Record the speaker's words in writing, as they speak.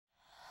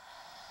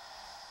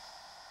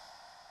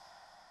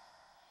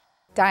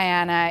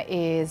Diana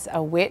is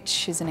a witch.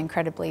 She's an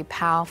incredibly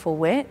powerful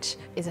witch.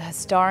 She's a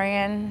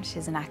historian,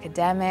 she's an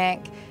academic,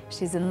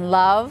 she's in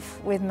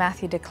love with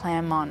Matthew de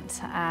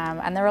Clermont.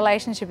 And the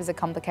relationship is a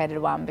complicated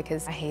one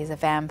because he's a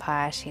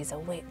vampire, she's a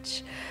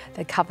witch.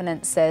 The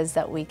covenant says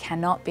that we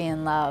cannot be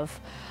in love.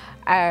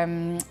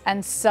 And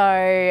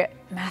so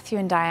Matthew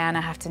and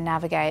Diana have to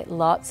navigate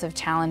lots of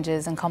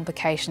challenges and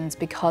complications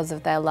because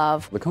of their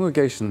love. The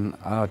congregation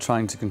are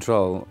trying to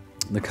control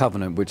the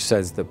covenant, which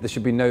says that there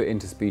should be no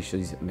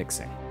interspecies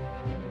mixing.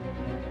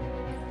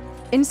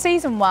 In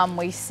season 1,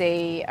 we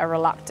see a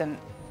reluctant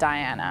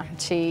Diana.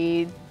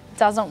 She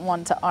doesn't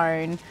want to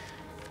own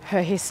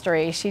her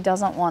history. She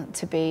doesn't want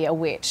to be a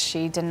witch.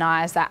 She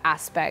denies that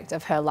aspect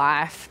of her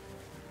life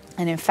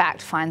and in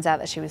fact finds out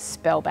that she was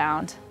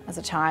spellbound as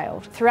a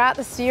child. Throughout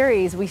the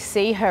series, we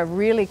see her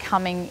really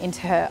coming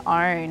into her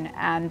own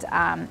and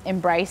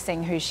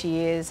embracing who she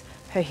is,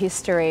 her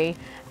history,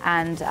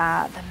 and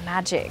the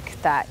magic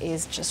that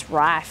is just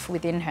rife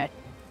within her.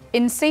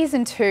 In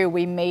season 2,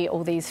 we meet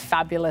all these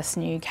fabulous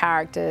new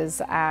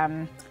characters.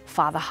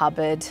 Father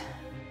Hubbard.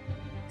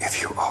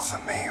 If you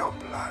offer me your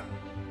blood,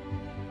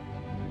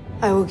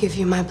 I will give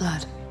you my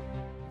blood.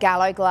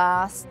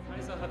 Gallowglass.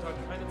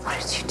 What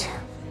did you do?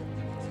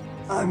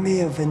 I may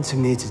have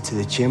intimated to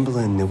the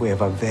Chamberlain the way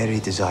of a very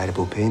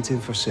desirable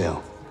painting for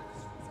sale.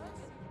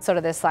 Sort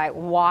of this like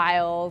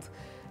wild,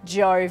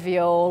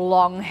 jovial,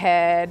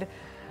 long-haired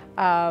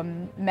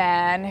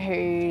man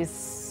who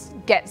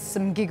gets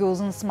some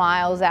giggles and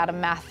smiles out of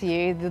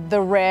Matthew,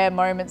 the rare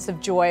moments of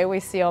joy we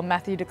see on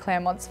Matthew de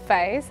Clermont's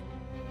face.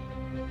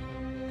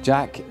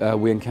 Jack,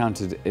 we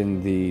encountered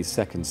in the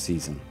 2nd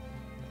season.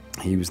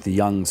 He was the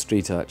young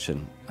street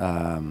urchin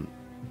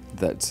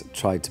that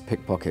tried to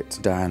pickpocket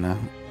Diana.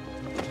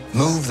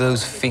 Move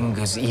those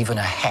fingers even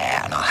a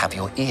hair and I'll have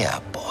your ear,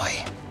 boy.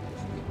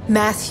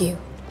 Matthew,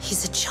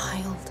 he's a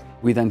child.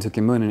 We then took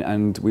him in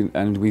and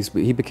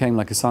he became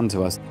like a son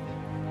to us.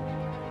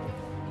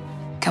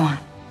 Go on,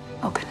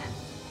 open it.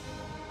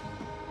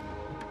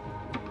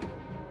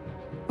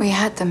 We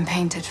had them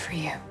painted for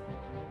you.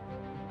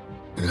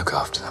 We look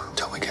after them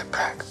until we get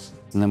back.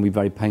 And then we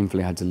very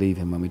painfully had to leave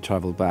him when we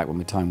travelled back, when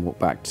we time walked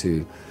back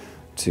to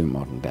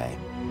modern day.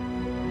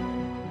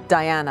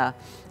 Diana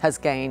has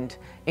gained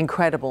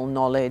incredible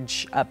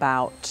knowledge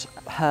about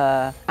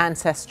her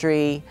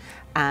ancestry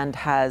and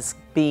has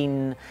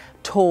been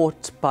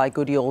taught by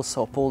Goode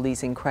all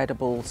these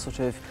incredible sort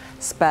of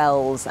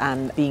spells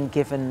and being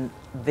given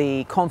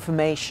the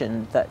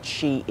confirmation that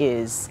she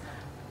is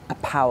a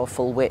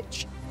powerful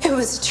witch. It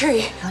was a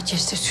tree. Not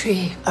just a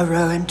tree, a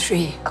rowan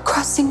tree. A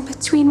crossing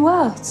between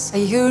worlds. A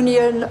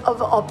union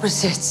of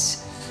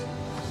opposites.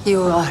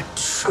 You are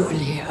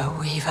truly a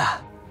weaver.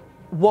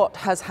 What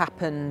has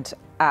happened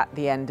at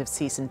the end of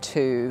season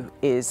 2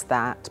 is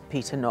that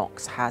Peter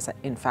Knox has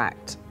in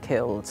fact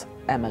killed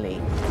Emily.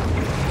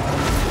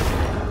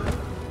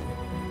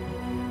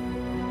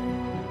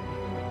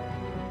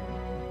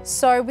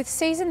 So with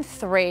season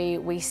 3,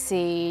 we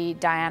see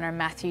Diana and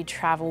Matthew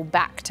travel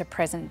back to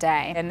present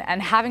day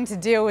and having to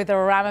deal with the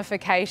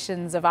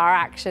ramifications of our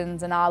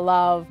actions and our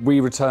love. We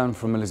return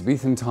from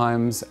Elizabethan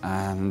times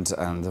and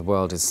the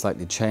world is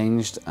slightly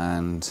changed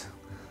and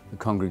the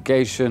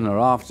congregation are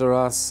after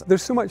us.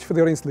 There's so much for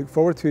the audience to look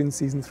forward to in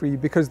season 3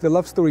 because the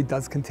love story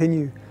does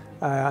continue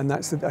and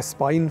that's a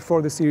spine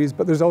for the series,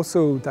 but there's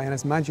also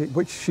Diana's magic,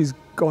 which she's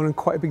gone on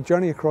quite a big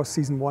journey across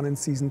season 1 and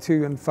season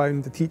 2 and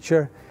found the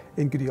teacher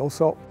in Goode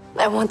Allsop.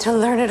 I want to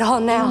learn it all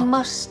now. You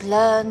must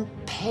learn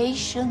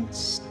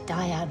patience,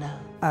 Diana.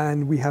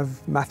 And we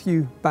have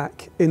Matthew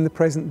back in the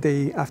present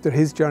day after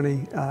his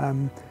journey,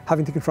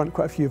 having to confront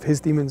quite a few of his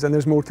demons, and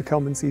there's more to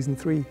come in season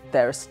 3.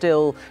 There are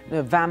still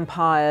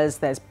vampires,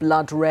 there's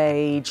blood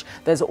rage,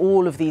 there's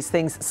all of these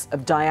things.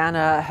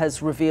 Diana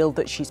has revealed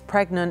that she's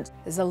pregnant.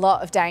 There's a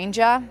lot of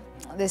danger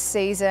this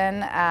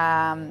season.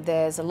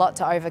 There's a lot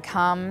to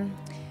overcome.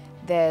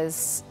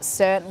 There's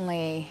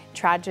certainly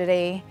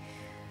tragedy,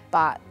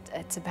 but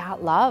it's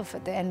about love.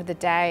 At the end of the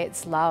day,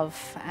 it's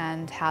love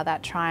and how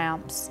that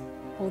triumphs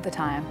all the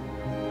time.